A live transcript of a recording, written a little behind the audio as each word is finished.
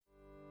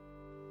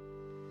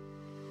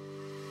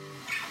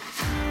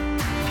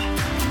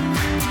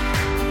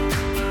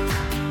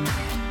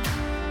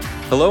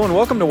Hello and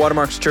welcome to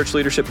Watermark's Church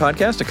Leadership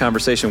Podcast, a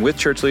conversation with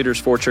church leaders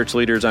for church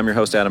leaders. I'm your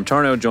host, Adam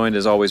Tarnow, joined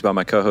as always by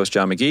my co-host,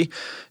 John McGee.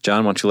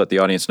 John, why don't you let the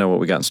audience know what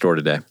we got in store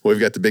today? Well, we've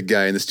got the big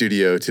guy in the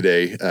studio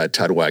today,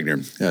 Todd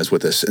Wagner, is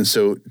with us. And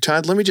so,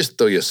 Todd, let me just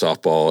throw you a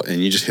softball,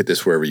 and you just hit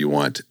this wherever you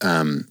want.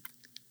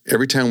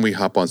 Every time we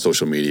hop on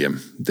social media,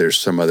 there's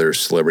some other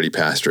celebrity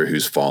pastor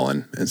who's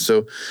fallen. And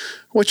so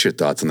what's your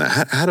thoughts on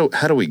that?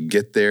 How do we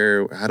get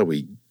there? How do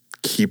we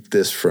keep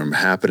this from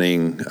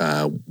happening?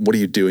 What do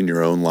you do in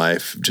your own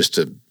life just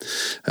to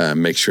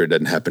make sure it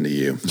doesn't happen to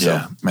you?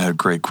 Yeah, man,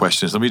 great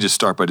questions. Let me just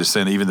start by just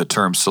saying even the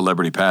term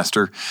celebrity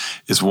pastor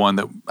is one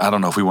that I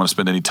don't know if we want to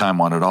spend any time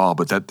on at all,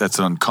 but that's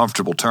an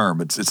uncomfortable term.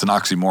 It's an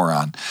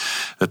oxymoron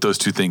that those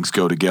two things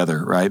go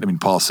together, right? I mean,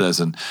 Paul says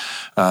to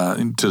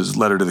his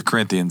letter to the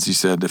Corinthians, he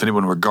said, if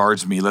anyone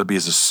regards me, let it be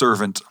as a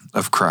servant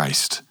of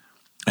Christ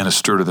and a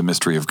steward of the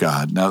mystery of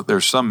God. Now,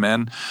 there's some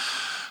men,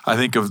 I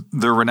think of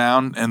their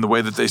renown and the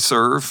way that they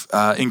serve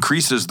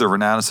increases their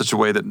renown in such a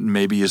way that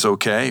maybe is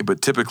okay,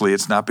 but typically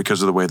it's not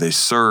because of the way they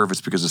serve. It's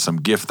because of some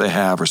gift they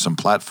have or some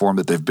platform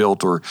that they've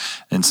built or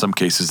in some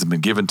cases have been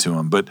given to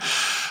them. But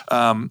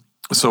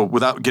so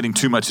without getting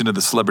too much into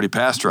the celebrity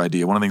pastor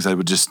idea, one of the things I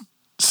would just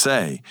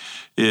say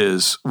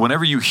is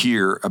whenever you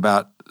hear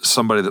about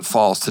somebody that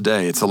falls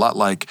today, it's a lot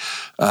like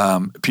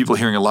people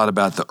hearing a lot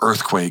about the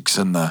earthquakes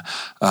and the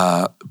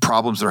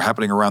problems that are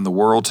happening around the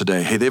world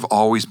today. Hey, they've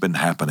always been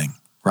happening.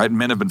 Right?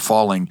 Men have been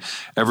falling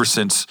ever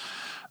since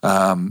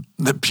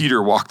that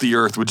Peter walked the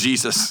earth with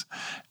Jesus.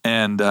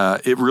 And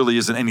it really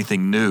isn't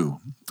anything new.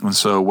 And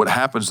so what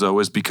happens, though,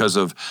 is because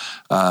of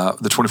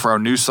the 24-hour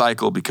news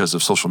cycle, because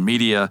of social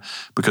media,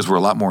 because we're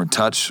a lot more in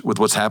touch with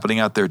what's happening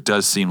out there, it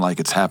does seem like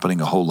it's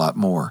happening a whole lot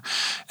more.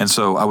 And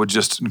so I would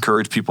just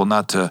encourage people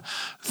not to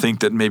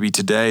think that maybe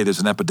today there's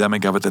an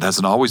epidemic of it that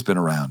hasn't always been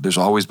around. There's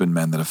always been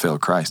men that have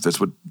failed Christ. That's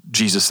what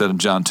Jesus said in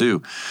John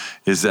 2,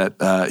 is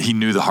that he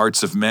knew the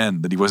hearts of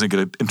men, that he wasn't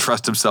going to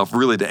entrust himself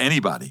really to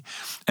anybody.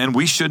 And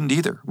we shouldn't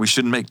either. We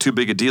shouldn't make too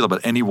big a deal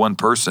about any one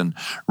person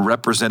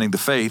representing the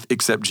faith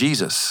except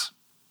Jesus.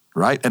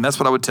 Right? And that's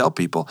what I would tell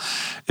people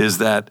is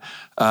that,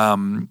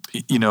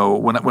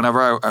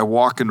 whenever I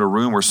walk into a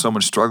room where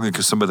someone's struggling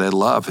because somebody they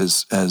love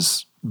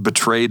has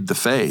betrayed the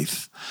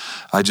faith,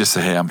 I just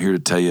say, hey, I'm here to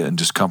tell you and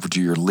just comfort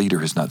you. Your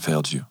leader has not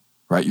failed you,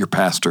 right? Your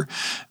pastor,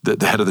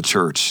 the head of the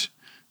church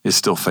is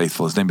still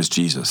faithful. His name is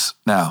Jesus.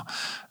 Now,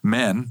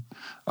 men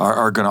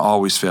are going to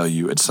always fail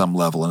you at some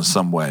level in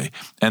some way.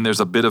 And there's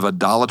a bit of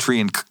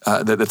idolatry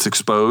that's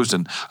exposed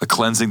and a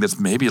cleansing that's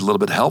maybe a little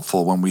bit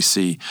helpful when we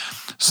see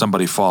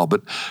somebody fall.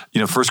 But,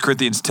 1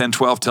 Corinthians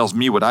 10:12 tells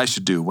me what I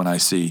should do when I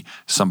see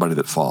somebody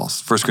that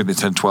falls. 1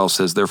 Corinthians 10:12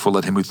 says, therefore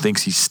let him who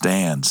thinks he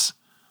stands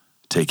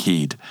take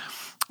heed,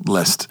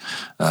 lest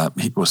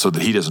so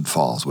that he doesn't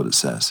fall is what it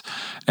says.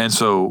 And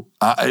so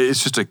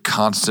it's just a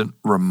constant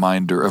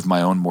reminder of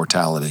my own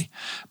mortality,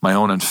 my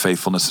own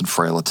unfaithfulness and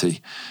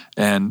frailty.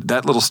 And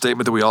that little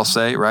statement that we all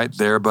say, right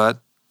there,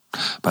 but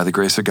by the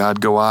grace of God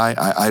go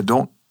I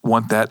don't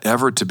want that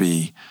ever to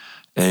be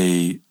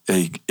a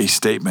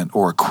statement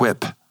or a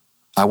quip.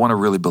 I want to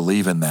really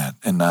believe in that.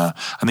 And I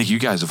think you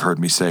guys have heard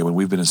me say when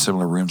we've been in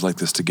similar rooms like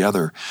this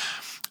together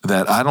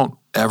that I don't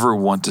ever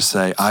want to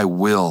say, I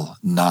will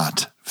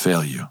not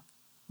fail you,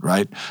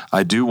 right?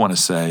 I do want to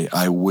say,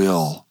 I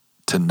will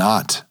to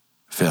not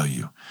fail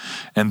you.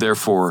 And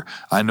therefore,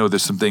 I know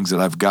there's some things that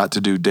I've got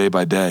to do day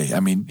by day. I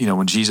mean,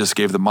 when Jesus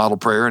gave the model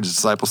prayer and his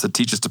disciples said,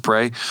 teach us to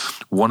pray,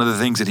 one of the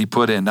things that he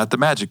put in, not the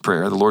magic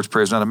prayer, the Lord's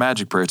Prayer is not a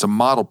magic prayer, it's a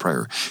model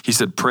prayer. He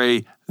said,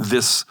 pray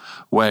this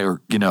way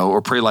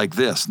or pray like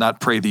this,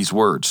 not pray these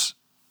words,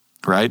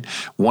 right?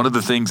 One of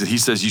the things that he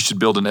says you should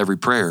build in every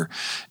prayer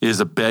is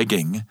a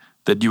begging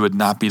that you would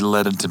not be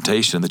led in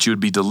temptation, that you would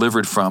be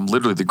delivered from,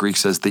 literally the Greek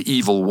says, the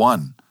evil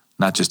one,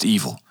 not just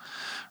evil,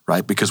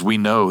 right? Because we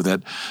know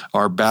that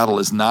our battle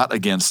is not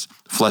against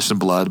flesh and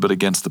blood, but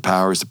against the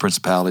powers, the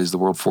principalities, the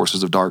world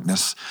forces of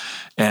darkness.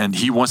 And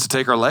he wants to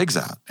take our legs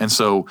out. And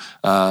so,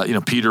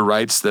 Peter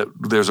writes that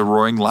there's a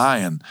roaring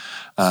lion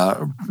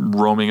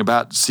roaming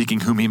about,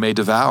 seeking whom he may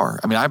devour.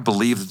 I mean, I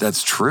believe that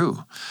that's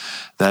true,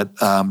 that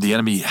the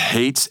enemy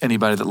hates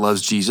anybody that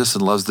loves Jesus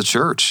and loves the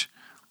church.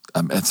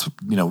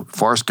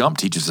 Forrest Gump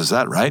teaches us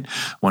that, right?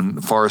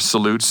 When Forrest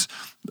salutes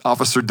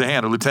Officer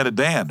Dan or Lieutenant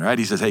Dan, right?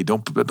 He says, hey,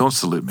 don't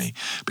salute me,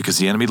 because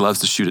the enemy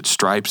loves to shoot at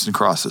stripes and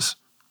crosses.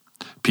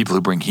 People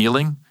who bring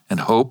healing and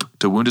hope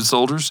to wounded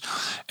soldiers,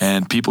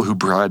 and people who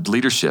provide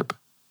leadership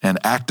and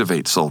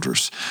activate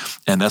soldiers.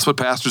 And that's what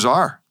pastors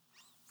are.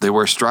 They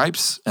wear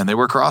stripes and they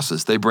wear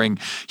crosses. They bring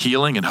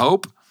healing and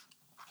hope,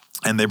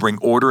 and they bring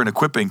order and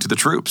equipping to the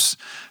troops.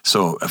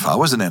 So if I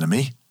was an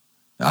enemy,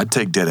 I'd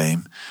take dead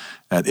aim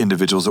at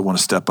individuals that want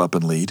to step up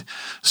and lead.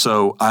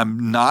 So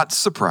I'm not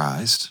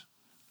surprised.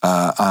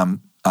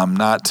 I'm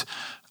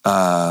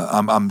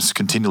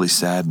continually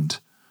saddened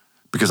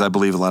because I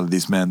believe a lot of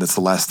these men, that's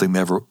the last thing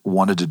they ever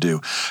wanted to do.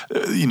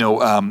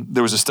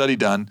 There was a study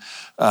done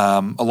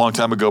a long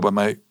time ago by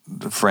my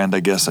friend,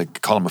 I guess I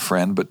could call him a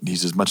friend, but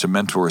he's as much a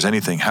mentor as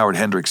anything, Howard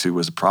Hendricks, who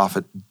was a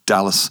prophet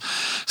Dallas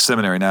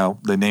Seminary. Now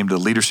they named a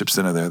leadership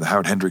center there, the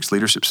Howard Hendricks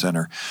Leadership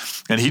Center.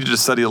 And he did a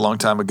study a long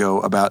time ago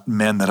about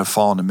men that have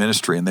fallen in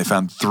ministry, and they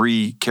found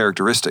 3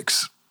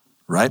 characteristics,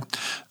 right?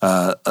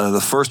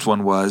 The first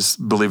one was,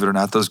 believe it or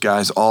not, those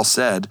guys all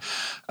said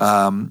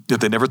that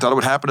they never thought it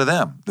would happen to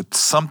them, that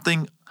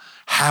something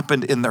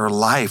happened in their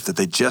life that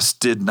they just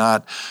did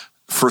not,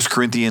 1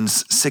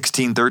 Corinthians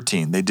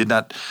 16:13, they did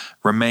not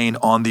remain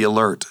on the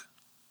alert.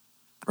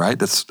 Right?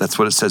 That's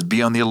what it says.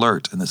 Be on the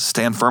alert and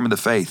stand firm in the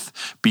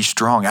faith. Be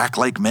strong. Act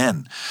like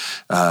men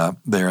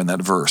there in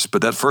that verse.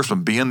 But that first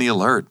one, be on the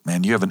alert.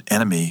 Man, you have an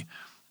enemy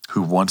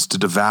who wants to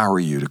devour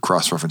you, to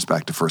cross-reference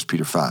back to 1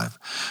 Peter 5,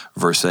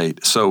 verse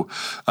 8. So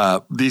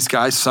these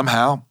guys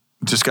somehow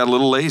just got a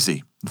little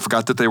lazy and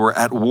forgot that they were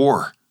at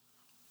war.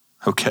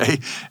 Okay?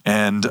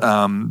 And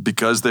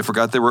because they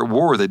forgot they were at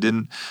war, they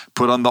didn't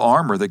put on the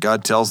armor that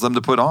God tells them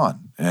to put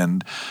on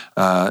and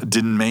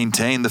didn't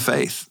maintain the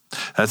faith.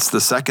 That's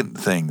the second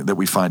thing that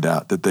we find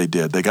out that they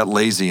did. They got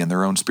lazy in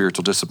their own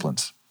spiritual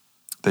disciplines.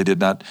 They did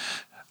not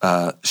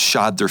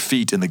shod their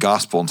feet in the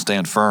gospel and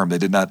stand firm. They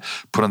did not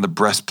put on the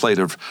breastplate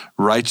of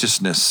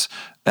righteousness.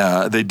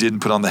 They didn't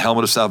put on the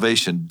helmet of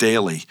salvation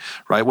daily,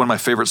 right? One of my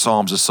favorite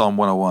Psalms is Psalm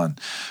 101,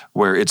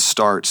 where it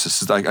starts.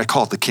 This is, I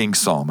call it the King's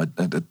Psalm,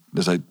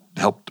 as I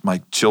helped my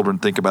children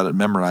think about it and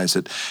memorize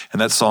it. And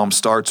that Psalm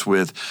starts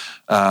with,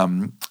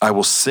 I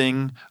will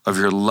sing of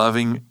your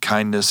loving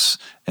kindness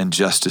and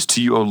justice.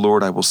 To you, O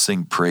Lord, I will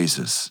sing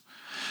praises.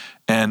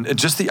 And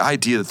just the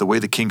idea that the way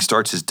the king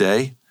starts his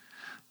day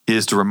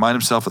is to remind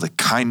himself of the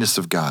kindness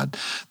of God,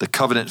 the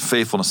covenant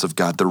faithfulness of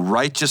God, the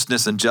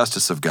righteousness and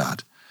justice of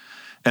God,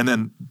 and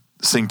then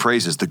sing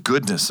praises, the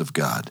goodness of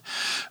God.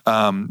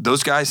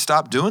 Those guys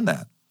stopped doing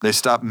that. They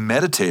stopped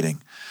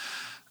meditating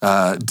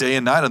day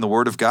and night on the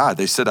word of God.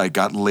 They said, I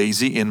got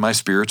lazy in my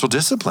spiritual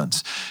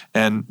disciplines.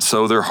 And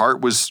so their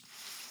heart was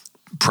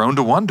prone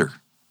to wonder,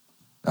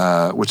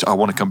 which I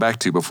want to come back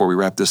to before we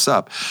wrap this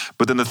up.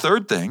 But then the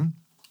third thing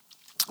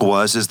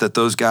is that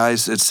those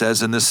guys, it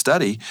says in this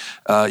study,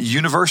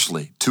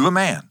 universally, to a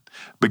man,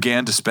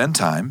 began to spend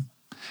time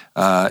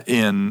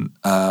in,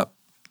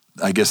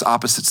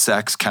 opposite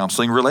sex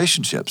counseling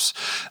relationships.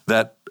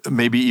 That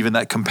maybe even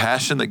that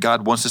compassion that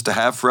God wants us to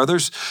have for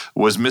others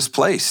was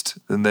misplaced.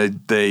 And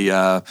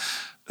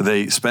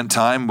they spent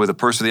time with a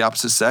person of the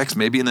opposite sex,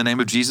 maybe in the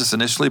name of Jesus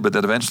initially, but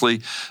that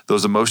eventually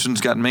those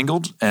emotions got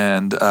mingled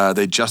and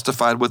they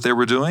justified what they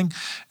were doing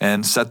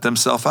and set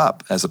themselves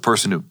up as a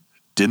person who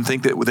didn't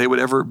think that they would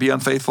ever be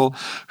unfaithful,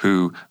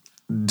 who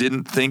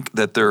didn't think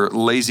that their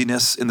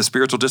laziness in the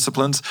spiritual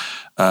disciplines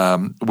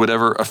would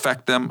ever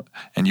affect them.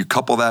 And you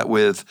couple that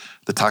with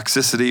the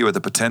toxicity or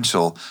the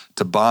potential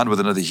to bond with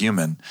another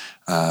human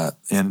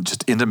in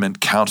just intimate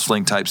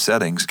counseling type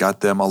settings,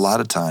 got them a lot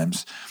of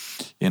times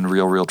in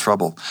real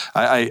trouble.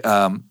 One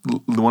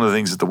of the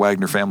things that the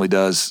Wagner family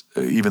does,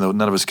 even though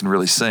none of us can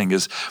really sing,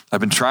 is I've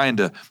been trying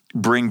to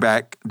bring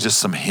back just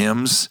some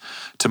hymns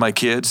to my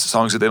kids,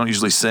 songs that they don't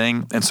usually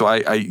sing. And so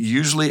I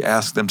usually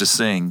ask them to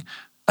sing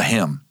a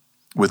hymn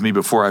with me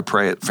before I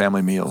pray at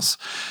family meals.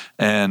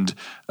 And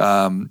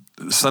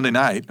Sunday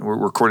night, we're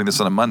recording this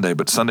on a Monday,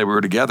 but Sunday we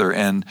were together,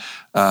 and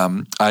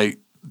I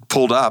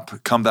pulled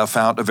up, "Come Thou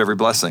Fount of Every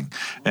Blessing."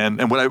 And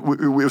it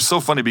was so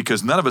funny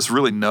because none of us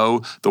really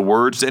know the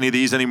words to any of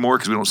these anymore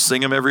because we don't sing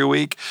them every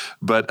week.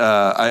 But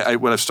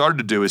what I've started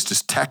to do is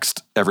just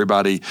text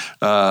everybody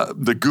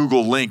the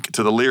Google link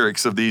to the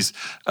lyrics of these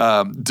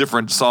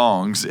different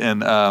songs.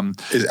 And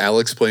is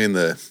Alex playing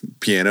the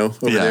piano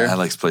over there? Yeah,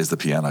 Alex plays the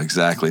piano,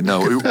 exactly.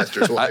 No,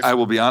 I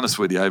will be honest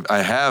with you.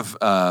 I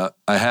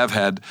have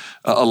had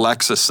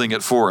Alexa sing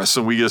it for us,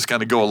 and we just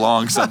kind of go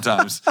along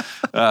sometimes.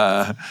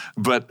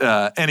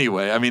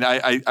 Anyway, I mean,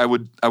 I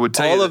would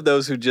tell you all of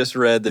those who just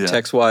read the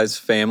TextWise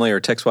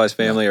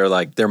family are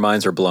like, their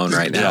minds are blown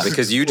right now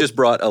because you just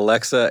brought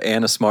Alexa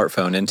and a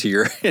smartphone into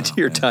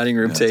your dining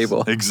room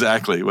table.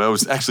 Exactly. Well, it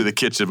was actually the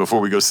kitchen before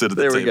we go sit at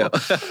the table. There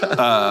we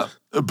go.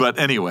 But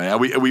anyway,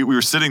 we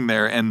were sitting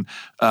there, and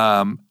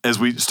as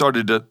we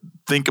started to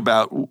think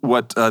about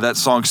what that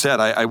song said,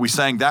 we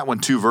sang that one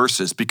 2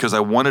 verses because I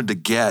wanted to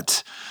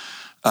get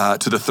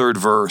to the third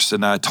verse,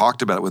 and I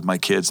talked about it with my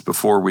kids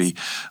before we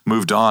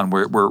moved on,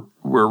 where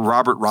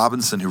Robert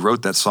Robinson, who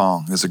wrote that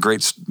song, there's a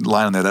great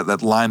line in there,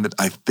 that line that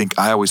I think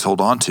I always hold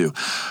on to,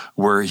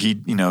 where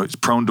he, is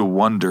prone to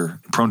wonder,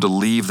 prone to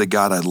leave the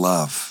God I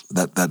love,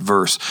 that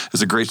verse.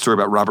 There's a great story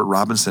about Robert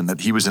Robinson, that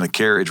he was in a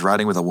carriage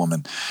riding with a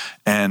woman,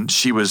 and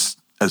she was,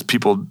 as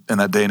people in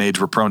that day and age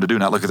were prone to do,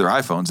 not look at their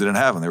iPhones. They didn't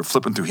have them. They were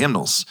flipping through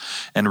hymnals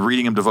and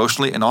reading them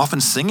devotionally and often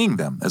singing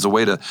them as a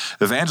way to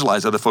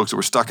evangelize other folks that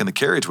were stuck in the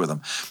carriage with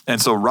them. And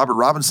so Robert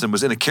Robinson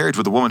was in a carriage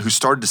with a woman who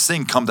started to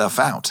sing "Come Thou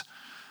Fount."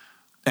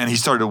 And he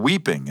started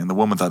weeping. And the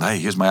woman thought, hey,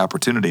 here's my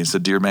opportunity. And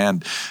said, "Dear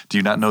man, do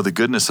you not know the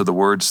goodness of the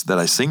words that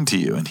I sing to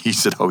you?" And he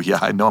said, "Oh yeah,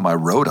 I know them. I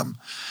wrote them."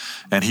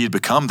 And he had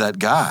become that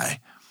guy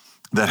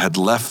that had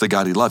left the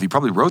God he loved. He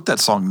probably wrote that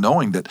song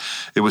knowing that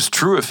it was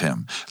true of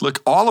him.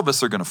 Look, all of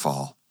us are going to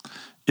fall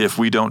if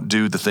we don't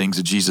do the things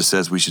that Jesus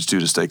says we should do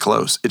to stay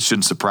close. It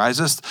shouldn't surprise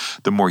us.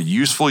 The more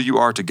useful you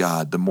are to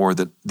God, the more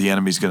that the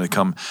enemy's going to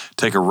come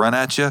take a run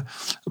at you.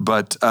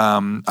 But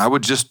I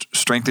would just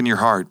strengthen your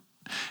heart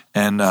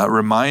and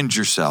remind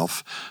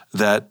yourself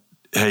that,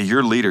 hey,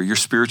 your leader, your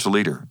spiritual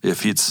leader,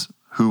 if it's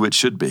who it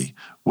should be,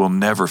 will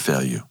never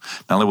fail you.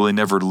 Not only will he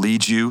never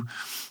lead you,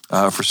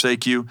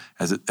 forsake you,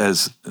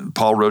 as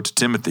Paul wrote to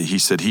Timothy, he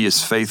said he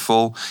is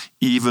faithful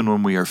even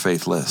when we are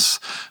faithless.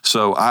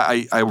 So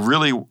I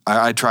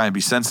try and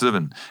be sensitive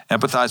and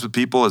empathize with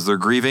people as they're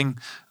grieving,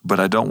 but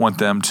I don't want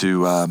them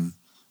to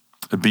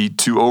be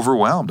too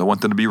overwhelmed. I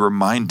want them to be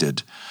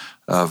reminded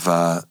of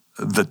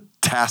the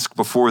task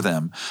before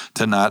them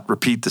to not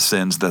repeat the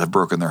sins that have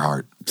broken their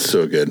heart.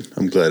 So good.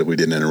 I'm glad we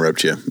didn't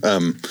interrupt you.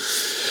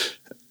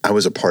 I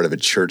was a part of a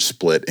church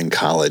split in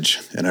college,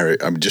 and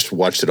I just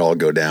watched it all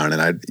go down. And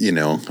I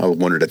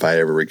wondered if I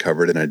ever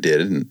recovered, and I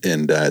did.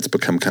 And it's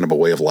become kind of a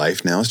way of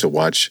life now, is to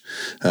watch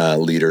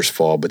leaders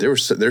fall. But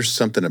there's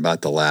something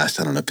about the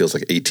last, I don't know, it feels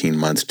like 18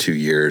 months, 2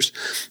 years,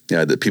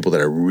 the people that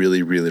I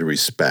really, really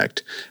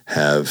respect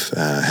have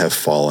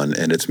fallen,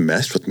 and it's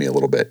messed with me a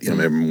little bit.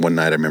 One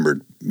night I remember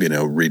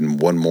reading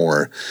one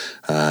more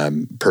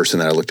person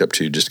that I looked up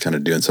to just kind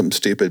of doing something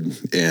stupid,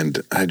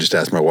 and I just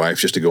asked my wife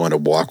just to go on a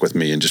walk with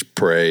me and just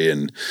pray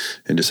and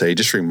just say,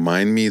 just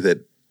remind me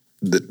that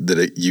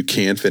you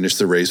can finish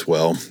the race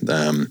well,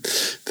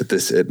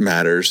 that it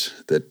matters,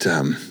 that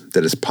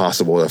it's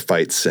possible to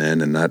fight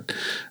sin and not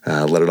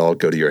let it all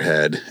go to your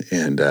head.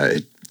 And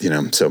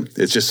so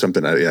it's just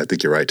something. I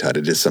think you're right, Todd.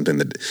 It is something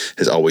that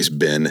has always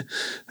been,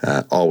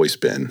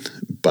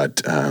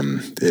 but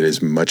it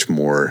is much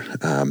more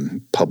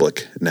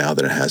public now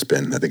than it has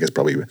been. I think it's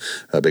probably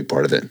a big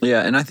part of it.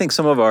 Yeah, and I think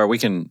some of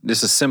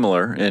this is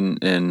similar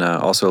and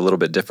also a little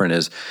bit different,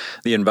 is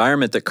the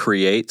environment that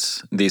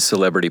creates these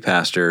celebrity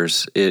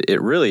pastors. It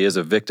really is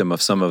a victim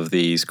of some of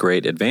these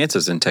great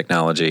advances in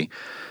technology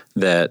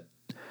that,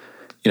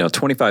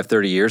 25,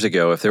 30 years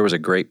ago, if there was a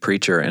great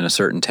preacher in a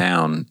certain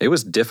town, it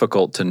was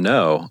difficult to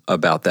know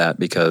about that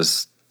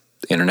because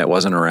the internet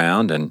wasn't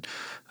around and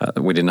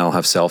we didn't all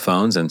have cell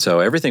phones. And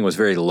so everything was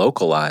very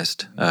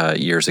localized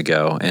years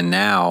ago. And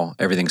now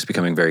everything's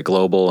becoming very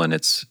global, and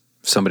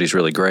somebody's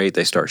really great,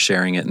 they start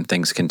sharing it and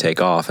things can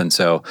take off. And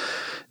so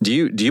do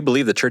you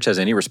believe the church has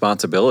any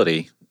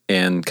responsibility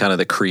in kind of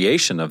the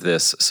creation of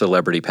this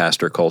celebrity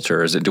pastor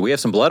culture? Do we have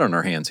some blood on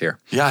our hands here?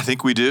 Yeah, I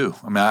think we do.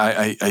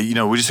 I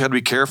mean, we just got to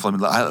be careful.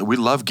 We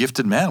love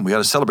gifted men. We got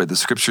to celebrate. The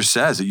scripture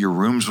says that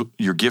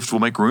your gift will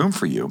make room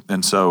for you.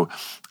 And so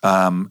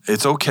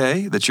it's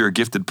okay that you're a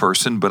gifted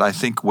person, but I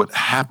think what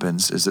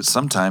happens is that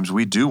sometimes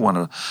we do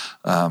want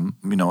to,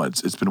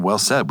 it's been well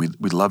said,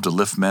 we love to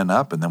lift men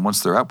up, and then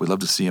once they're up, we love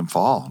to see them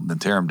fall and then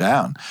tear them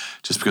down,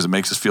 just because it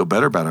makes us feel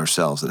better about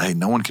ourselves, that, hey,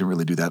 no one can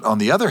really do that. On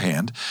the other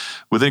hand,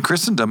 within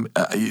Christendom,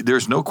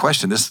 there's no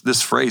question,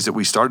 this phrase that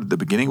we started at the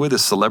beginning with,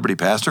 this celebrity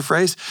pastor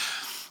phrase,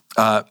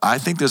 I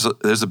think there's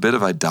a bit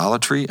of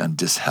idolatry and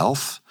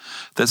dishealth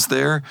that's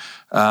there.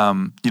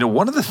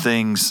 One of the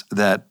things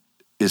that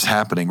is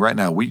happening right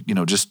now, I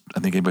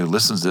think anybody who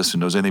listens to this who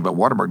knows anything about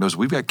Watermark knows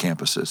we've got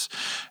campuses.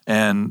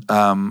 And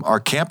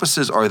our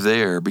campuses are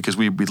there because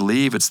we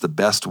believe it's the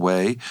best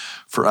way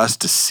for us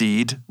to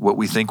seed what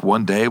we think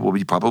one day will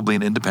be probably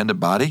an independent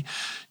body.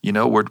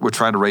 We're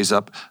trying to raise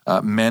up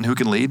men who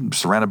can lead,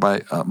 surrounded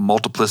by a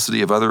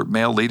multiplicity of other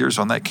male leaders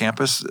on that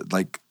campus,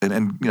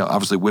 and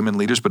obviously women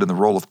leaders, but in the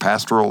role of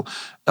pastoral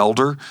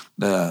elder,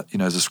 as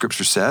the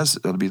scripture says,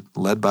 it'll be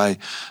led by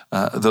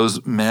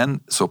those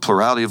men. So a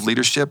plurality of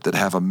leadership that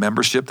have a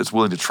membership that's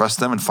willing to trust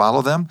them and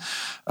follow them.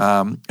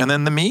 And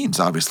then the means,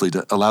 obviously,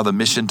 to allow the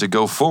mission to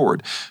go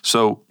forward.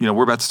 So,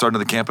 we're about to start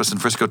another campus in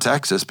Frisco,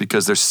 Texas,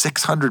 because there's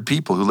 600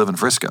 people who live in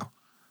Frisco,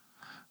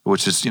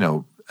 which is,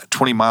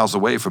 20 miles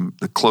away from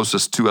the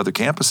closest two other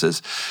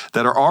campuses,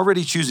 that are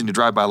already choosing to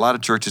drive by a lot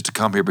of churches to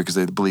come here because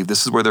they believe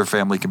this is where their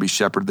family can be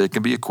shepherded, they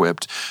can be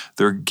equipped,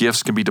 their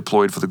gifts can be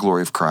deployed for the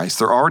glory of Christ.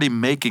 They're already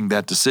making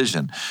that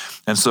decision.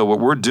 And so what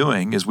we're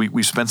doing is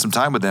we spent some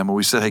time with them and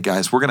we said, hey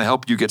guys, we're going to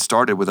help you get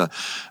started with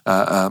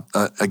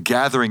a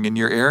gathering in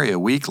your area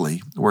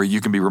weekly where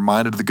you can be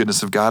reminded of the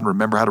goodness of God and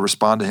remember how to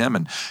respond to Him,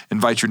 and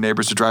invite your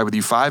neighbors to drive with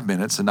you 5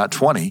 minutes and not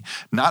 20,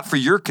 not for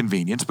your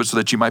convenience, but so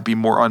that you might be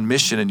more on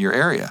mission in your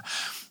area.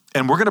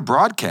 And we're going to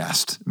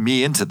broadcast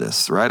me into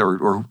this, right?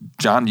 Or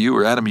John, you,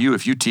 or Adam, you,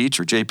 if you teach,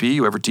 or JP,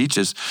 whoever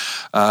teaches,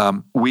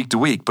 week to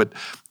week. But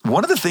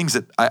one of the things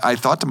that I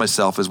thought to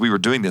myself as we were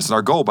doing this, and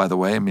our goal, by the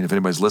way, if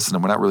anybody's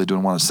listening, we're not really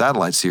doing one of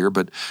satellites here,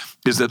 but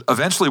is that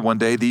eventually one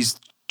day these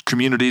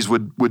communities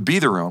would be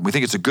their own. We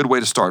think it's a good way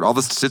to start. All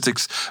the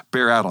statistics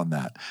bear out on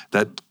that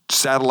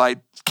satellite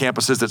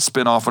campuses that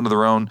spin off into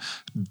their own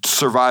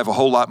survive a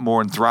whole lot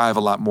more and thrive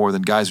a lot more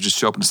than guys who just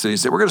show up in the city and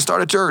say, we're going to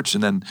start a church,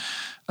 and then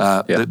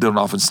they don't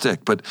often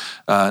stick. But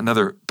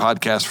another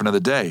podcast for another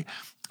day.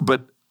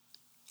 But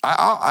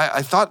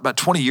I thought about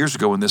 20 years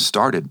ago when this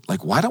started,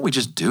 why don't we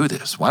just do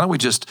this? Why don't we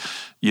just,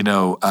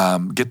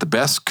 get the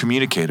best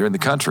communicator in the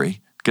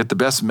country, get the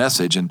best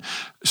message, and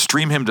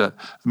stream him to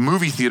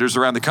movie theaters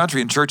around the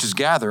country and churches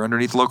gather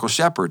underneath local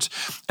shepherds.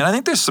 And I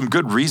think there's some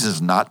good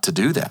reasons not to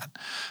do that.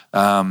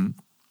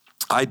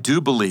 I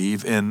do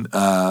believe in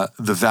the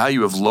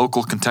value of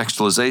local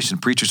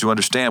contextualization, preachers who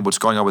understand what's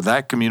going on with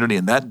that community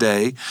and that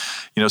day.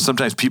 You know,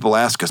 sometimes people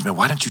ask us, man,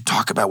 why don't you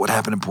talk about what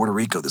happened in Puerto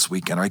Rico this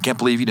weekend? Or I can't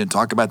believe you didn't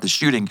talk about the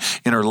shooting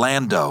in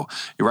Orlando,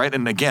 right?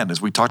 And again,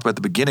 as we talked about at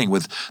the beginning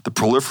with the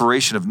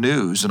proliferation of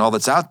news and all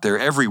that's out there,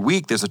 every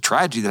week there's a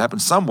tragedy that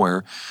happens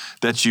somewhere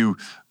that you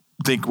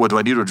think, well, do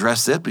I need to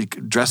address it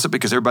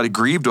because everybody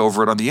grieved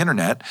over it on the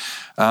internet?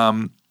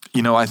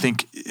 You know, I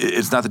think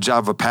it's not the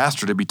job of a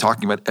pastor to be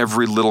talking about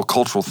every little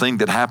cultural thing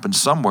that happens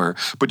somewhere,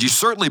 but you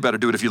certainly better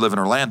do it if you live in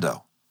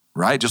Orlando,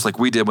 right? Just like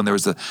we did when there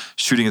was the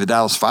shooting of the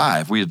Dallas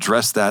Five. We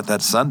addressed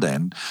that Sunday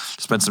and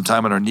spent some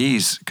time on our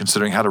knees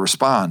considering how to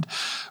respond.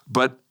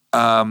 But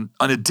in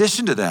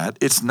addition to that,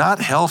 it's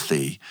not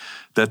healthy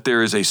that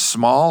there is a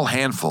small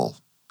handful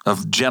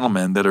of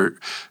gentlemen that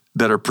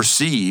are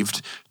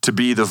perceived to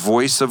be the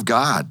voice of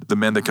God, the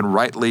men that can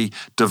rightly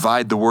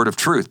divide the word of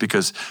truth,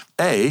 because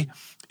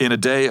in a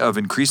day of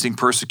increasing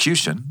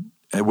persecution,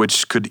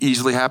 which could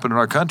easily happen in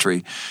our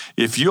country,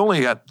 if you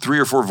only got 3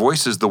 or 4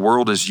 voices the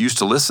world is used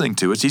to listening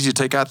to, it's easy to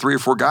take out 3 or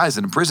 4 guys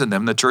and imprison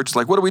them. And the church is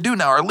like, what do we do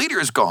now? Our leader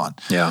is gone.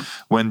 Yeah.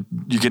 When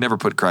you can never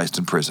put Christ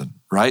in prison,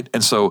 right?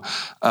 And so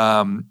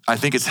I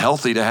think it's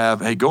healthy to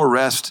have, go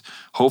arrest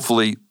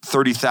hopefully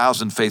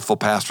 30,000 faithful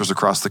pastors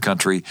across the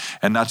country,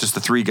 and not just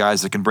the 3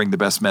 guys that can bring the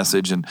best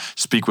message and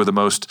speak with the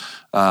most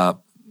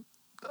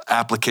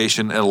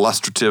application and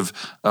illustrative,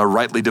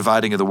 rightly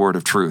dividing of the word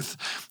of truth.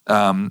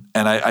 And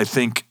I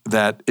think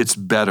that it's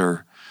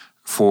better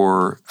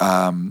for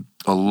a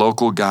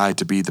local guy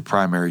to be the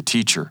primary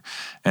teacher.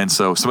 And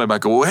so somebody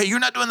might go, well, hey, you're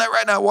not doing that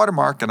right now at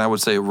Watermark. And I would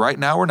say, right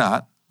now we're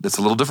not. That's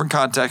a little different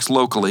context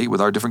locally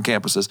with our different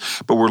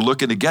campuses, but we're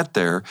looking to get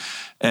there.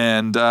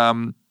 And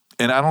I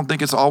don't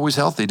think it's always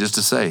healthy just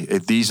to say, hey,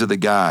 these are the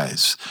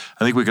guys.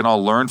 I think we can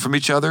all learn from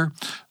each other,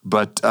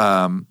 but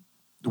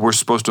we're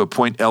supposed to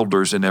appoint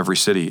elders in every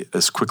city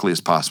as quickly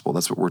as possible.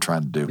 That's what we're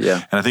trying to do.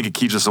 Yeah. And I think it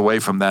keeps us away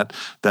from that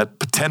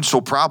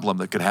potential problem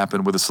that could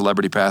happen with a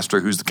celebrity pastor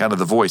who's kind of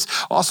the voice.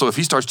 Also, if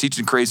he starts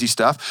teaching crazy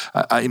stuff,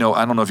 I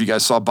don't know if you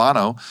guys saw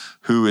Bono,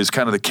 who is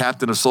kind of the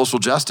captain of social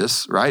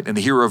justice, right? And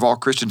the hero of all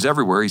Christians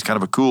everywhere. He's kind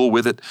of a cool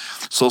with it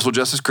social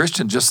justice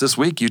Christian. Just this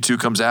week, U2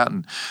 comes out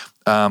and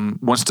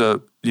wants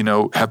to,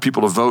 have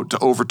people to vote to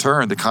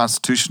overturn the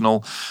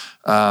constitutional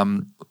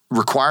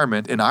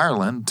requirement in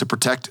Ireland to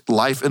protect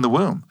life in the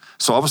womb.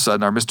 So all of a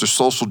sudden, our Mr.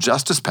 Social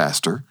Justice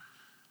pastor,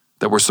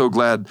 that we're so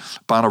glad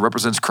Bono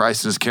represents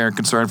Christ and his care and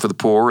concern for the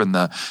poor and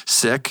the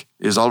sick,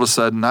 is all of a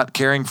sudden not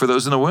caring for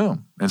those in the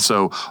womb. And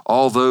so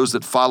all those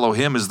that follow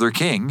him as their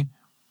king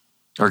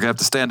are going to have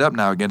to stand up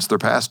now against their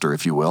pastor,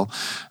 if you will,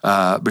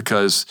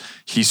 because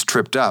he's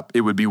tripped up.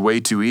 It would be way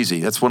too easy.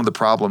 That's one of the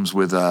problems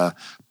with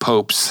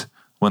popes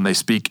when they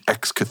speak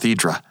ex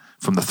cathedra,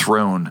 from the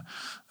throne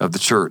of the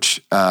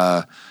church.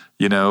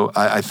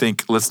 I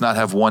think let's not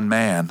have one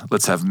man,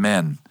 let's have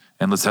men,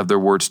 and let's have their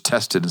words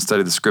tested and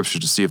study the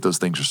scriptures to see if those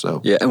things are so.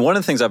 Yeah, and one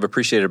of the things I've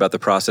appreciated about the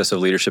process of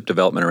leadership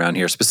development around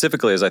here,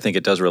 specifically as I think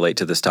it does relate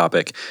to this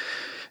topic,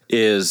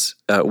 is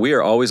we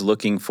are always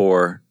looking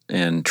for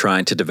and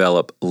trying to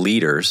develop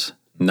leaders,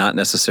 not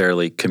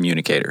necessarily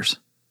communicators.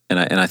 And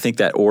I think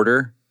that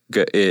order,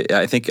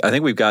 I think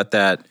we've got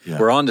that. Yeah.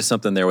 We're on to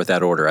something there with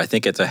that order. I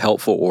think it's a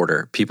helpful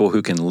order. People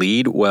who can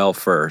lead well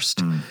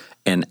first.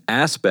 An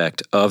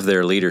aspect of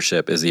their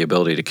leadership is the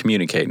ability to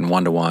communicate in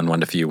one-to-one,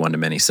 one-to-few,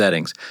 one-to-many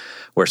settings,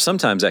 where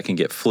sometimes that can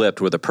get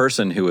flipped with a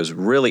person who is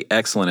really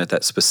excellent at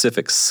that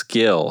specific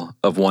skill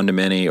of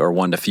one-to-many or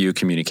one-to-few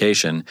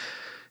communication,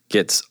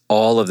 gets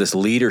all of this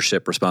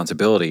leadership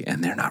responsibility,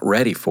 and they're not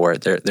ready for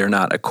it. They're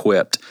not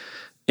equipped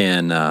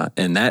in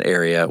that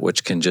area,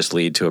 which can just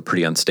lead to a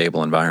pretty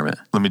unstable environment.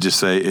 Let me just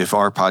say, if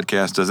our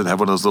podcast doesn't have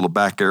one of those little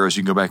back arrows,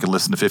 you can go back and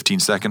listen to 15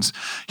 seconds,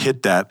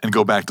 hit that, and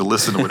go back to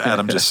listen to what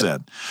Adam just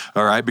said.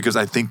 All right? Because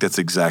I think that's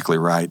exactly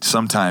right.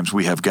 Sometimes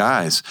we have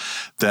guys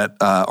that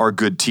are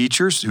good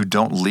teachers who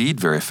don't lead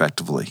very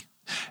effectively.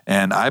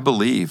 And I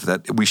believe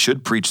that we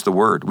should preach the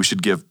word. We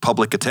should give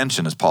public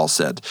attention, as Paul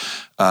said,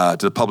 to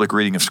the public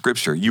reading of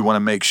Scripture. You want to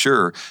make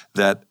sure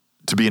that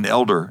to be an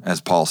elder, as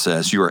Paul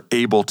says, you are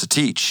able to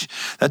teach.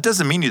 That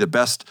doesn't mean you're the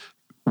best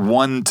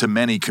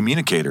one-to-many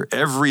communicator.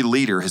 Every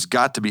leader has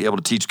got to be able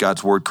to teach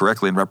God's word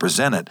correctly and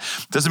represent it.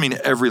 Doesn't mean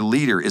every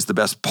leader is the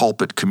best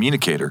pulpit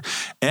communicator.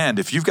 And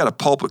if you've got a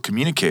pulpit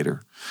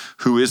communicator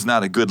who is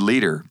not a good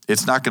leader,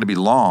 it's not going to be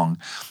long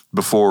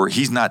before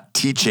he's not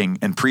teaching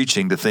and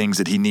preaching the things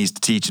that he needs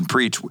to teach and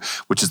preach,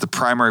 which is the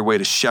primary way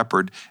to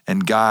shepherd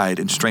and guide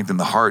and strengthen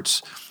the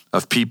hearts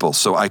of people.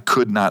 So I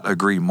could not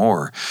agree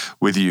more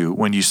with you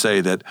when you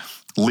say that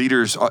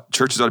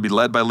churches ought to be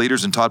led by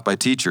leaders and taught by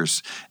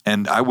teachers.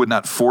 And I would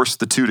not force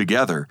the two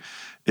together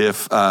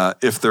if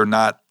they're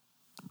not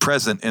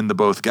present in the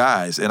both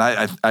guys. And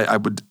I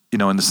would,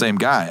 in the same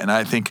guy. And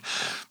I think,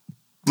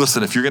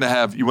 listen, if you want to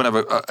have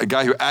a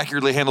guy who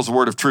accurately handles the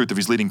word of truth, if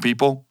he's leading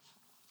people,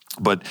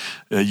 But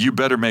you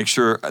better make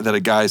sure that a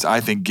guy's, I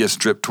think, gifts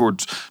drip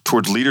towards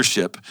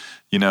leadership,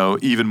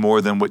 even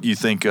more than what you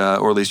think,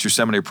 or at least your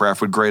seminary prof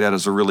would grade out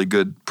as a really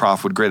good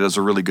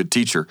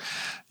teacher,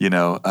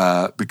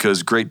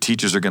 because great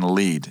teachers are going to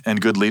lead, and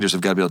good leaders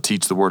have got to be able to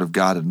teach the Word of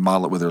God and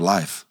model it with their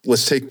life.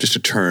 Let's take just a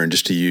turn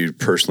just to you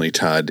personally,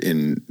 Todd.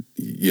 In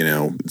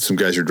some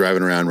guys are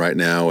driving around right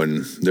now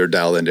and they're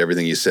dialed into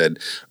everything you said.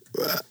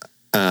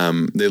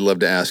 They love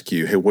to ask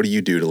you, hey, what do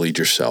you do to lead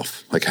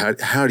yourself? Like,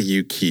 how do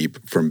you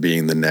keep from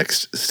being the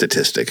next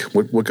statistic?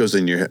 What goes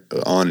in your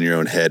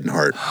own head and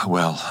heart?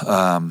 Well,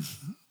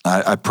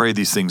 I pray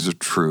these things are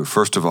true.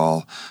 First of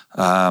all,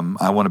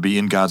 I want to be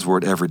in God's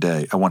Word every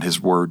day. I want His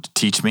Word to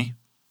teach me,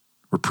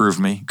 reprove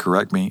me,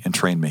 correct me, and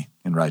train me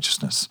in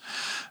righteousness.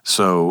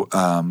 So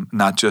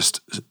not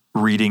just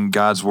reading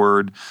God's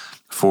Word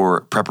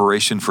for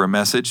preparation for a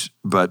message,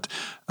 but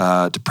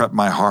to prep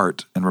my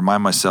heart and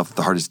remind myself that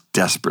the heart is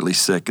desperately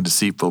sick and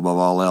deceitful above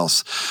all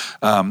else.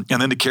 And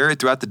then to carry it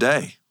throughout the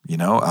day.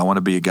 I want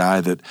to be a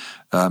guy that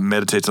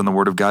meditates on the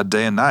Word of God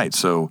day and night.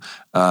 So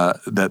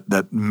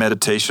that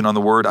meditation on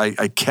the Word,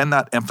 I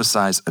cannot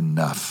emphasize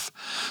enough,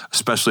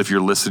 especially if you're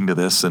listening to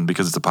this, and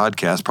because it's a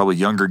podcast, probably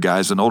younger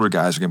guys and older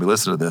guys are going to be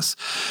listening to this.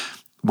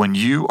 When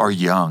you are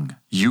young,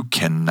 you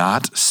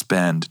cannot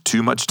spend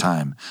too much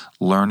time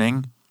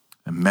learning,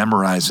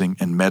 memorizing,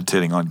 and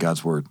meditating on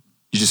God's Word.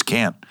 You just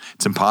can't.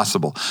 It's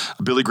impossible.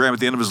 Billy Graham, at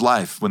the end of his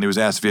life, when he was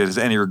asked if he had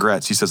any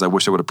regrets, he says, I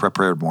wish I would have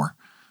prepared more.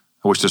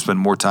 I wish to spend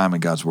more time in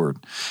God's Word.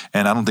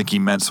 And I don't think he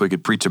meant so he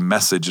could preach a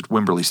message at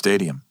Wembley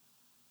Stadium.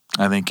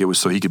 I think it was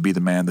so he could be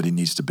the man that he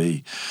needs to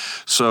be.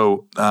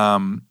 So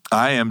I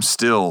am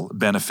still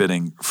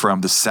benefiting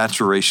from the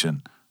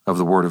saturation of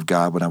the Word of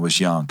God when I was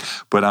young,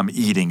 but I'm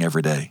eating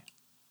every day.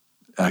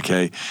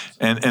 Okay?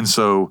 And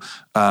so,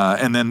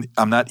 and then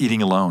I'm not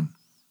eating alone.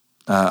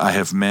 I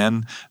have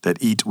men that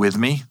eat with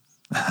me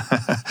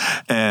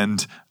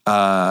and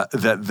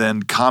that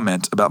then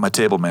comment about my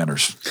table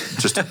manners,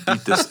 just to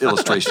beat this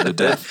illustration to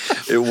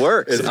death. It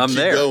works. I'm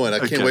there. Going. I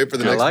can't wait for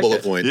the next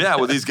bullet point. Yeah,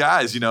 well, these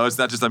guys, it's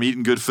not just I'm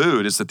eating good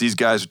food. It's that these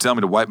guys are telling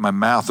me to wipe my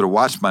mouth or to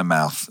watch my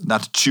mouth,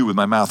 not to chew with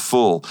my mouth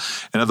full.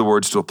 In other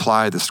words, to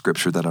apply the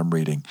scripture that I'm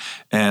reading.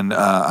 And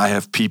I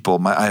have people,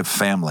 I have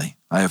family.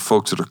 I have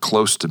folks that are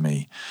close to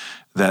me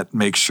that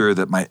make sure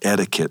that my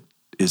etiquette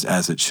is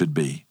as it should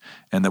be,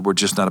 and that we're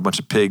just not a bunch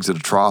of pigs at a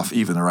trough,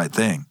 even the right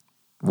thing,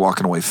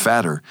 walking away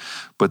fatter,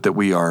 but that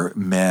we are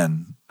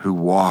men who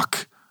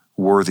walk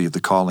worthy of the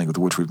calling with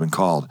which we've been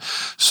called.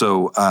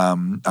 So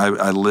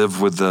I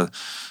live with the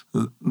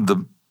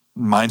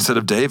mindset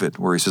of David,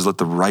 where he says, let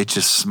the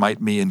righteous smite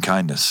me in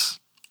kindness.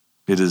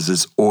 It is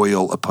as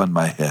oil upon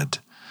my head.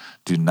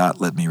 Do not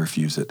let me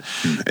refuse it.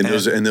 And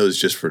those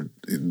just for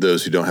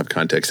those who don't have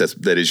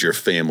context, that is your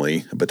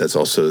family, but that's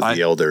also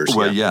the elders.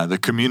 Well, yeah, the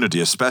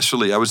community,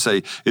 especially, I would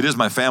say it is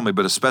my family,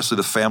 but especially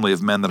the family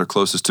of men that are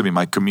closest to me,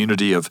 my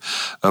community of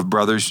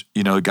brothers,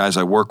 guys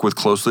I work with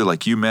closely,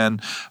 like you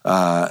men,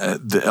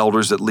 the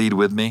elders that lead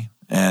with me.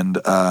 And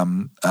I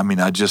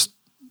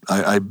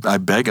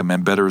beg them,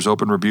 and better is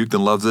open rebuke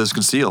than love that is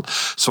concealed.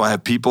 So I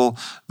have people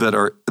that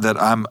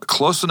I'm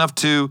close enough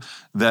to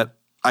that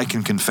I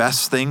can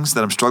confess things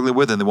that I'm struggling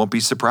with, and they won't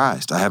be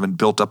surprised. I haven't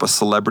built up a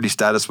celebrity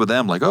status with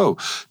them, like, oh,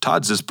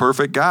 Todd's this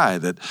perfect guy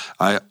that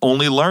I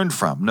only learned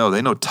from. No,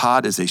 they know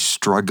Todd is a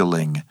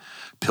struggling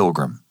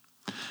pilgrim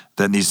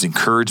that needs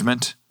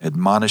encouragement,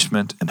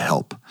 admonishment, and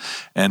help.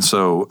 And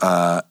so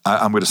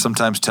I'm going to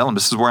sometimes tell them,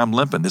 this is where I'm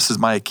limping. This is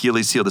my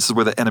Achilles heel. This is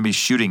where the enemy's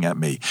shooting at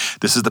me.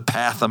 This is the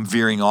path I'm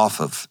veering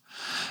off of.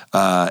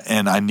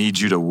 And I need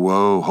you to,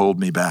 hold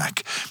me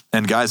back.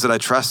 And guys that I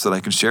trust that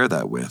I can share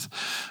that with.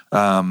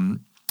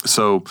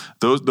 So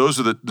those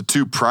are the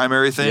two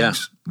primary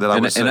things that I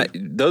would say.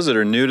 And those that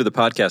are new to the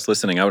podcast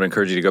listening, I would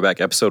encourage you to go back.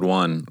 Episode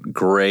 1,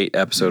 great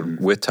episode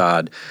with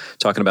Todd,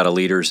 talking about a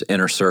leader's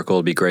inner circle.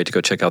 It'd be great to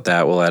go check out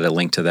that. We'll add a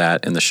link to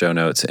that in the show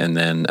notes. And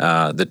then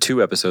the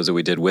 2 episodes that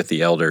we did with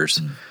the elders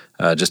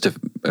just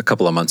a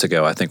couple of months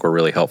ago, I think were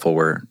really helpful,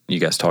 where you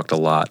guys talked a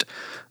lot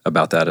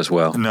about that as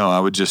well. No, I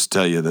would just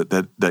tell you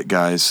that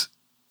guys,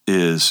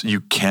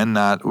 you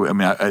cannot,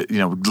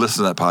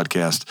 listen to that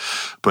podcast,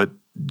 but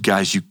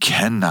guys, you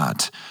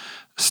cannot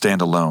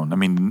stand alone. I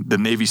mean, the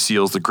Navy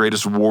SEALs, the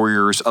greatest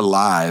warriors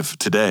alive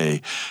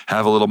today,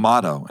 have a little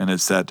motto, and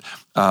it's that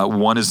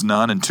 1 is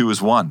none and 2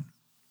 is 1.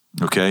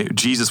 Okay?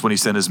 Jesus, when he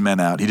sent his men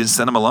out, he didn't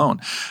send them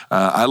alone.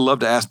 I love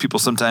to ask people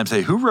sometimes,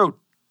 hey, who wrote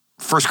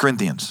 1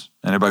 Corinthians?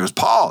 And everybody goes,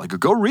 Paul. I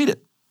go read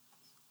it.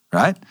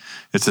 Right?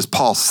 It says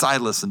Paul,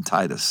 Silas, and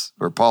Titus,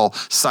 or Paul,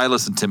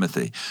 Silas, and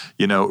Timothy,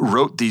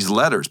 wrote these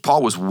letters.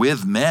 Paul was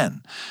with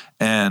men.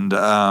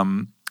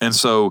 And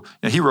so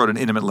he wrote an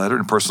intimate letter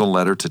and personal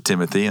letter to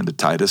Timothy and to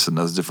Titus and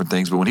those different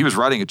things. But when he was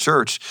writing a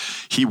church,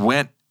 he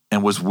went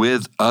and was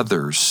with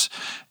others.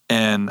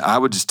 And I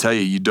would just tell you,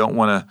 you don't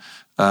want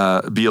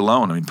to be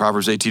alone. I mean,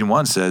 Proverbs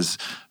 18:1 says,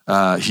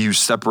 he who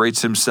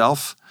separates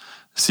himself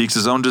seeks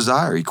his own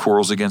desire. He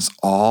quarrels against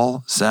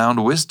all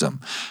sound wisdom.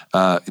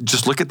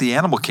 Just look at the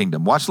animal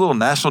kingdom. Watch a little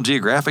National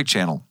Geographic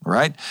channel,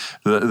 right?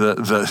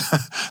 The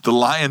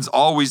lions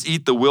always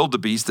eat the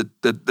wildebeest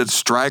that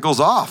straggles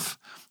off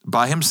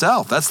by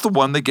himself. That's the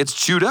one that gets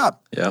chewed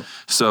up. Yep.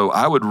 So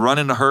I would run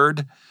in a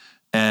herd,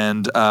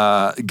 and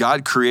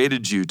God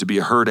created you to be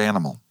a herd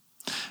animal.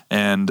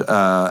 And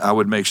I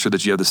would make sure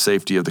that you have the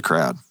safety of the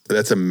crowd.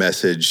 That's a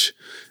message,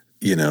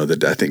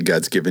 that I think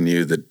God's given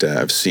you that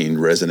I've seen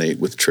resonate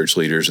with church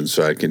leaders. And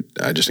so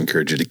I just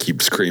encourage you to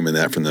keep screaming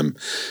that from the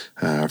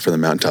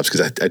mountaintops,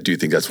 because I do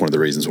think that's one of the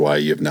reasons why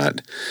you have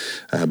not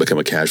become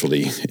a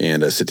casualty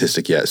and a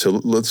statistic yet. So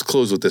let's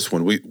close with this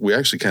one. We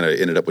actually kind of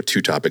ended up with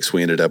two topics.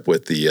 We ended up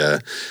with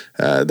the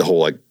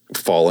whole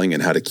falling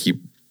and how to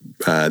keep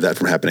that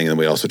from happening. And then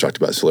we also talked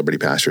about celebrity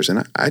pastors.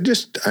 And I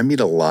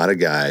meet a lot of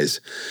guys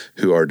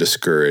who are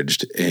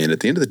discouraged. And at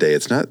the end of the day,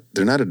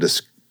 they're not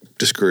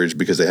discouraged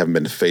because they haven't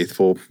been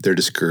faithful. They're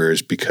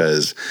discouraged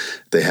because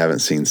they haven't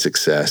seen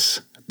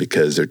success,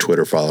 because their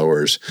Twitter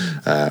followers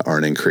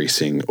aren't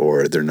increasing,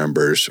 or their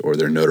numbers, or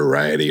their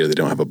notoriety, or they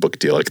don't have a book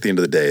deal. At the end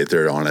of the day, if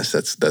they're honest,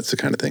 that's the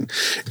kind of thing.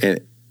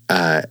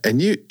 And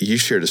you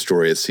shared a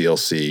story at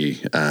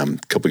CLC a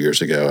couple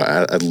years ago.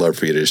 I'd love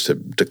for you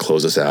to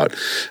close us out.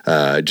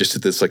 Just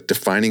at this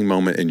defining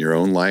moment in your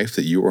own life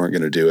that you weren't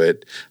going to do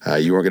it.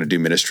 You weren't going to do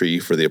ministry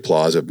for the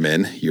applause of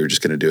men. You were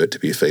just going to do it to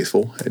be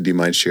faithful. Do you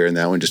mind sharing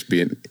that one? Just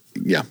being,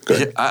 go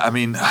ahead.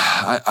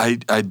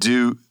 I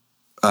do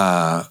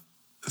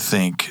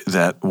think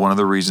that one of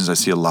the reasons I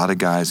see a lot of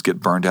guys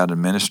get burned out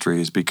in ministry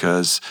is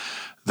because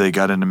they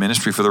got into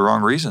ministry for the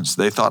wrong reasons.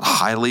 They thought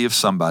highly of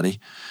somebody,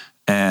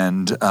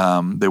 and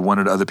they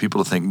wanted other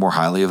people to think more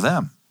highly of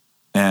them.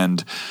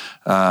 And,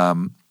 I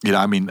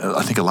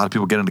think a lot of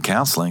people get into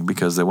counseling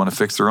because they want to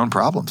fix their own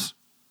problems.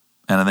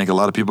 And I think a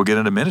lot of people get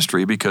into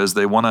ministry because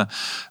they want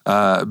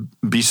to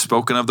be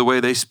spoken of the way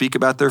they speak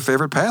about their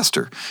favorite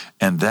pastor.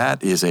 And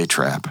that is a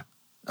trap.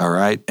 All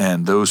right.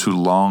 And those who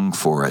long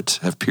for it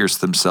have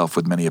pierced themselves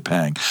with many a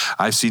pang.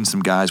 I've seen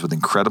some guys with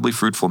incredibly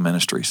fruitful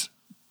ministries,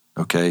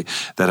 okay,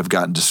 that have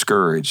gotten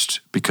discouraged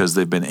because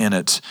they've been in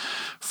it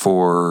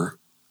for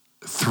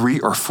 3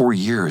 or 4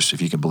 years,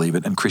 if you can believe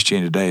it, and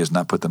Christianity Today has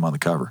not put them on the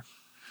cover.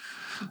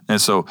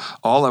 And so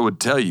all I would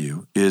tell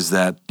you is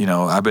that,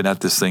 I've been at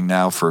this thing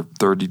now for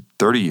 30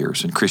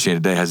 years, and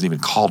Christianity Today hasn't even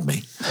called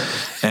me.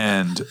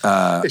 And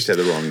they said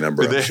the wrong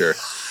number, I'm sure.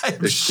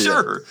 I'm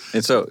sure.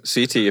 And so,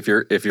 CT, if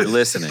you're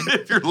listening,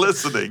 it's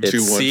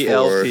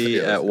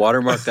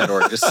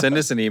CLP@watermark.org. Just send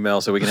us an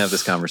email so we can have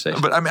this conversation.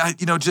 But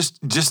just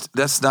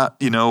that's not,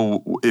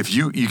 if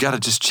you got to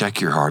just check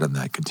your heart on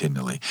that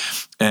continually.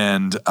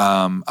 And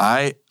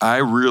I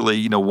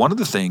really, one of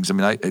the things,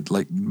 I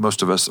like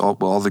most of us,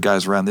 all the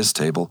guys around this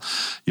table,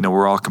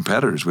 we're all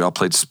competitors. We all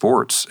played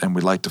sports, and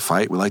we like to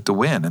fight. We like to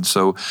win. And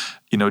so,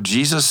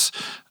 Jesus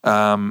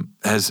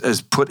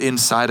has put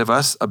inside of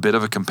us a bit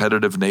of a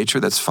competitive nature.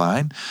 That's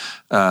fine.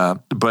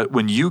 But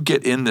when you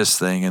get in this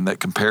thing, in that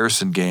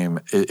comparison game,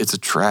 it's a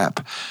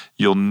trap.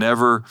 You'll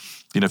never,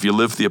 if you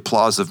live for the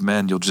applause of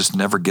men, you'll just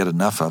never get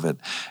enough of it.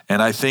 And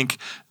I think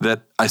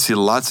that I see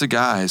lots of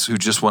guys who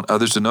just want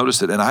others to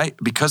notice it. And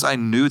because I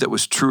knew that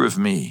was true of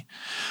me,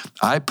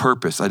 I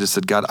just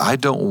said, God, I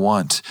don't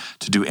want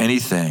to do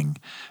anything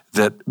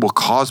that will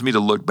cause me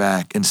to look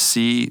back and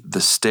see the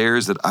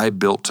stairs that I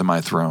built to my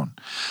throne.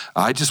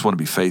 I just want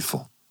to be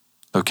faithful,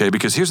 okay?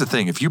 Because here's the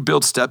thing. If you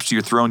build steps to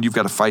your throne, you've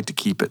got to fight to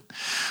keep it.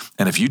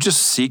 And if you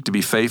just seek to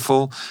be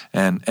faithful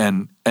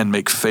and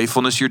make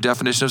faithfulness your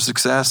definition of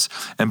success,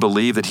 and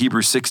believe that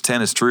Hebrews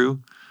 6:10 is true,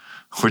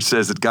 which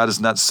says that God is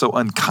not so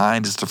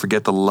unkind as to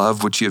forget the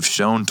love which you have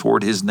shown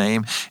toward his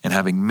name, and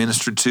having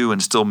ministered to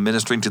and still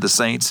ministering to the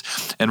saints,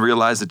 and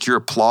realize that your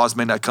applause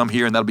may not come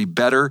here, and that'll be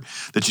better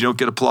that you don't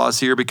get applause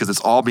here because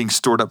it's all being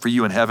stored up for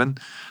you in heaven,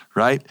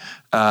 right?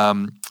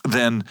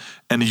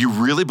 And you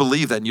really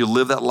believe that, and you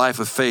live that life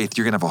of faith,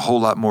 you're going to have a whole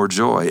lot more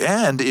joy.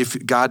 And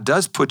if God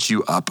does put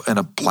you up in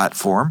a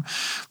platform,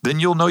 then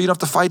you'll know you don't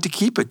have to fight to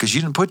keep it because you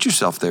didn't put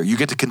yourself there. You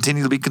get to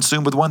continue to be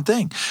consumed with one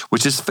thing,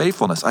 which is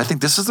faithfulness. I think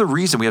this is the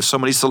reason we have so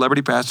many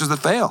celebrity pastors that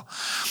fail,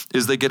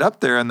 is they get up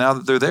there, and now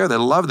that they're there, they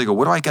love it. They go,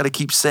 what do I got to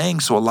keep saying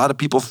so a lot of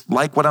people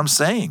like what I'm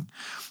saying?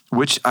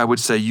 Which I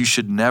would say you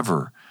should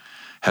never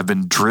have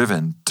been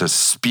driven to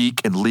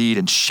speak and lead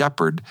and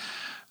shepherd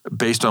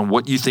based on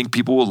what you think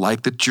people will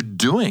like that you're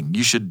doing.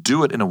 You should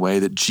do it in a way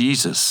that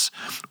Jesus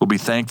will be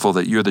thankful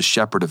that you're the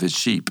shepherd of his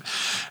sheep.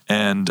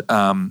 And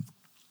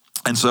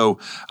so,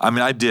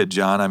 I did,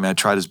 John. I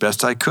tried as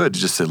best I could to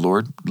just say,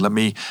 Lord, let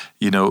me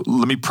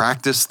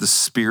practice the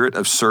spirit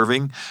of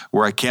serving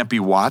where I can't be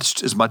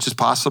watched as much as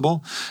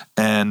possible.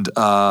 And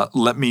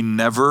let me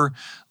never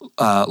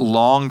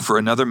long for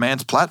another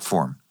man's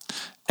platform.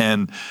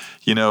 And,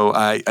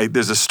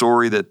 there's a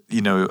story that,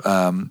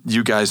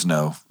 you guys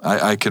know.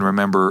 I can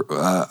remember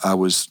I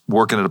was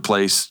working at a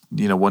place,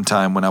 one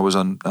time when I was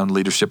on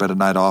leadership at a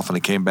night off, and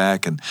I came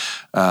back and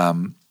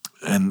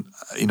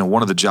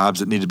one of the jobs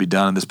that needed to be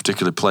done in this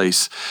particular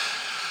place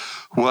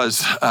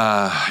was,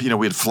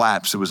 we had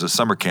flaps. It was a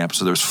summer camp,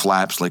 so there's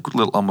flaps, like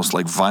almost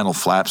like vinyl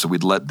flaps that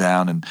we'd let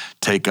down and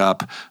take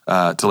up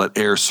to let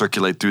air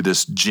circulate through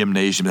this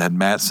gymnasium that had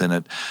mats in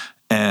it.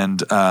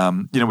 And,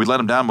 we'd let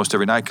them down most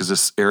every night because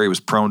this area was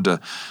prone to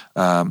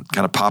kind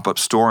of pop-up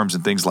storms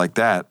and things like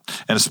that.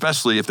 And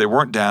especially if they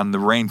weren't down and the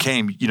rain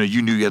came,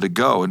 you knew you had to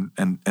go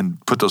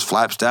and put those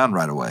flaps down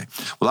right away.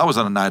 Well, I was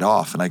on a night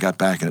off, and I got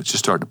back, and it just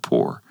started to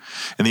pour.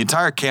 And the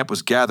entire camp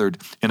was gathered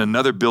in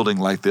another building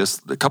like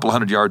this, a couple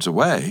hundred yards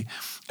away.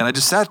 And I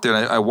just sat there,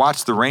 and I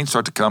watched the rain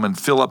start to come and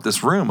fill up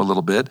this room a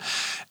little bit.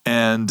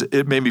 And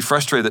it made me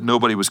frustrated that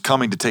nobody was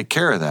coming to take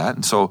care of that.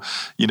 And so,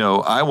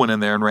 I went in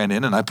there and ran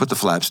in, and I put the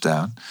flaps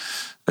down.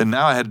 And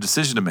now I had a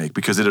decision to make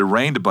because it had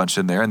rained a bunch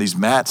in there, and these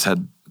mats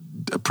had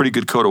a pretty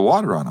good coat of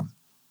water on them.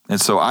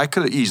 And so I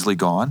could have easily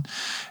gone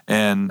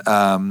and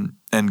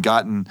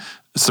gotten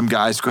some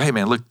guys to go, hey,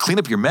 man, look, clean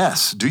up your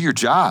mess. Do your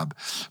job.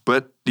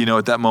 But,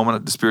 at that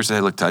moment, the Spirit said,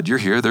 hey, look, Todd, you're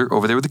here. They're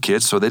over there with the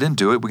kids, so they didn't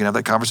do it. We can have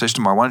that conversation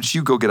tomorrow. Why don't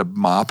you go get a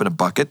mop and a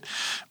bucket,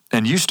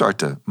 and you start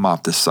to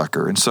mop this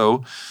sucker? And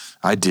so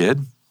I did,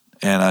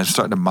 and I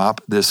started to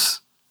mop this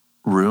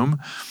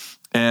room.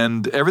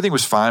 And everything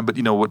was fine, but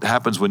what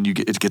happens when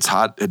it gets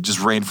hot? It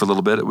just rained for a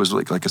little bit. It was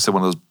like I said,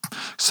 one of those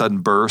sudden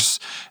bursts.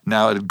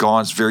 Now it had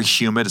gone. It's very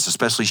humid. It's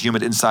especially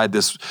humid inside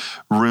this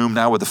room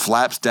now with the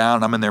flaps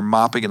down. I'm in there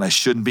mopping, and I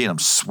shouldn't be, and I'm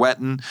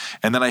sweating.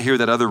 And then I hear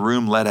that other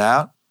room let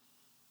out.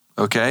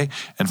 Okay,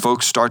 and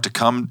folks start to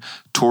come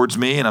towards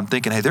me, and I'm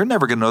thinking, hey, they're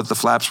never going to know that the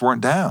flaps weren't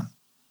down,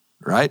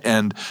 right?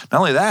 And not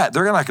only that,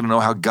 they're not going to know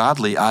how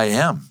godly I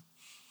am.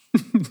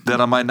 That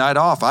on my night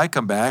off, I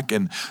come back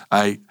and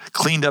I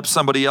cleaned up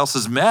somebody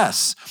else's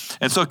mess.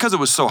 And so because it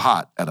was so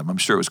hot, Adam, I'm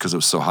sure it was because it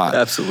was so hot.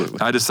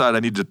 Absolutely. I decided I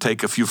needed to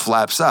take a few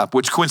flaps up,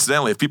 which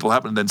coincidentally, if people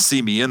happen to then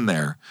see me in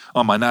there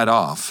on my night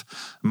off,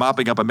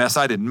 mopping up a mess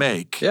I didn't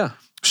make,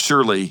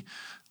 surely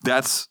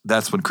that's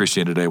when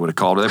Christianity Today would have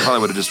called it. They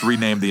probably would have just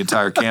renamed the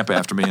entire camp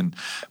after me and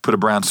put a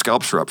brown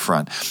sculpture up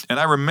front. And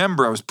I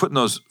remember I was putting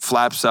those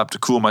flaps up to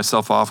cool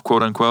myself off,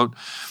 quote unquote.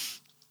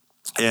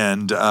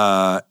 And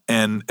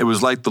it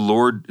was like the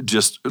Lord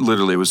just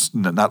literally, it was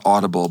not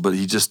audible, but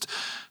he just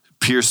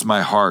pierced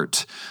my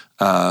heart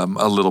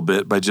a little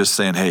bit by just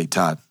saying, hey,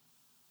 Todd,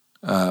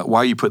 why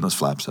are you putting those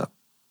flaps up?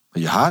 Are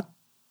you hot?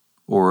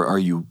 Or are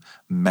you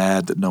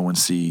mad that no one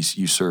sees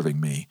you serving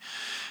me?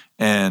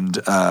 And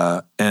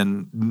kind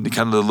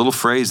of the little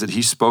phrase that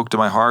he spoke to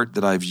my heart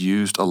that I've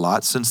used a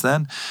lot since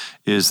then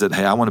is that,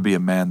 hey, I want to be a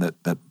man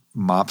that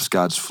mops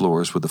God's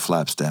floors with the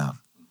flaps down.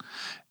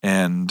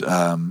 And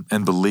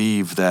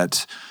believe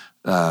that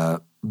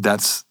I'm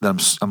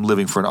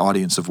living for an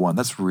audience of one.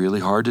 That's really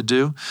hard to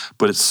do,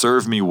 but it's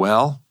served me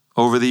well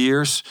over the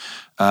years.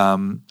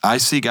 I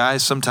see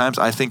guys sometimes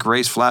I think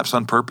raise flaps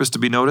on purpose to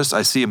be noticed.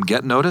 I see them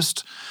get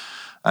noticed.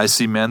 I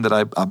see men that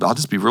I'll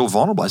just be real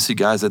vulnerable. I see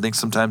guys I think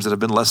sometimes that have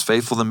been less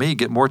faithful than me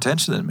get more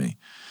attention than me,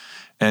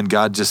 and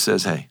God just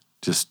says, hey,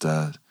 just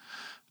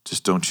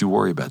don't you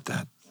worry about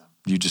that.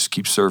 You just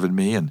keep serving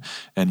me, and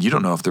you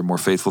don't know if they're more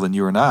faithful than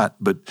you or not,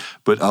 but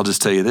I'll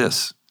just tell you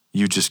this,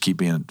 you just keep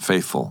being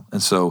faithful.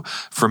 And so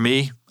for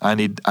me, I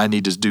need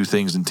to do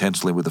things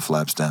intentionally with the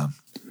flaps down.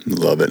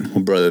 Love it.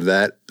 Well, brother,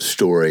 that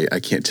story, I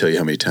can't tell you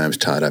how many times,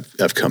 Todd,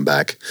 I've come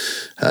back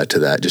to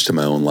that just in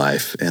my own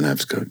life, and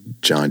I've go,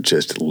 John,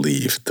 just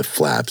leave the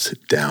flaps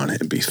down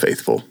and be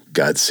faithful.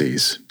 God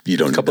sees. You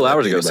don't. A couple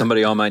hours ago,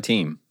 somebody on my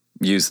team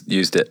used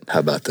it. How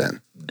about that?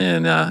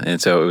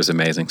 And so it was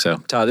amazing. So,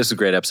 Todd, this is a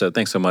great episode.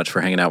 Thanks so much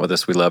for hanging out with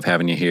us. We love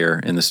having you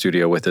here in the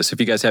studio with us. If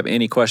you guys have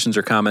any questions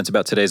or comments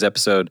about today's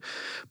episode,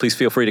 please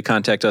feel free to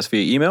contact us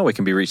via email. We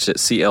can be reached at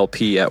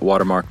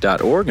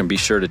clp@watermark.org. And be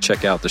sure to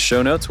check out the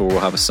show notes where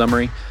we'll have a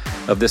summary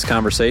of this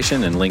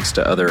conversation and links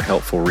to other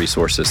helpful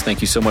resources.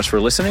 Thank you so much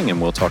for listening,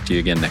 and we'll talk to you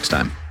again next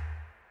time.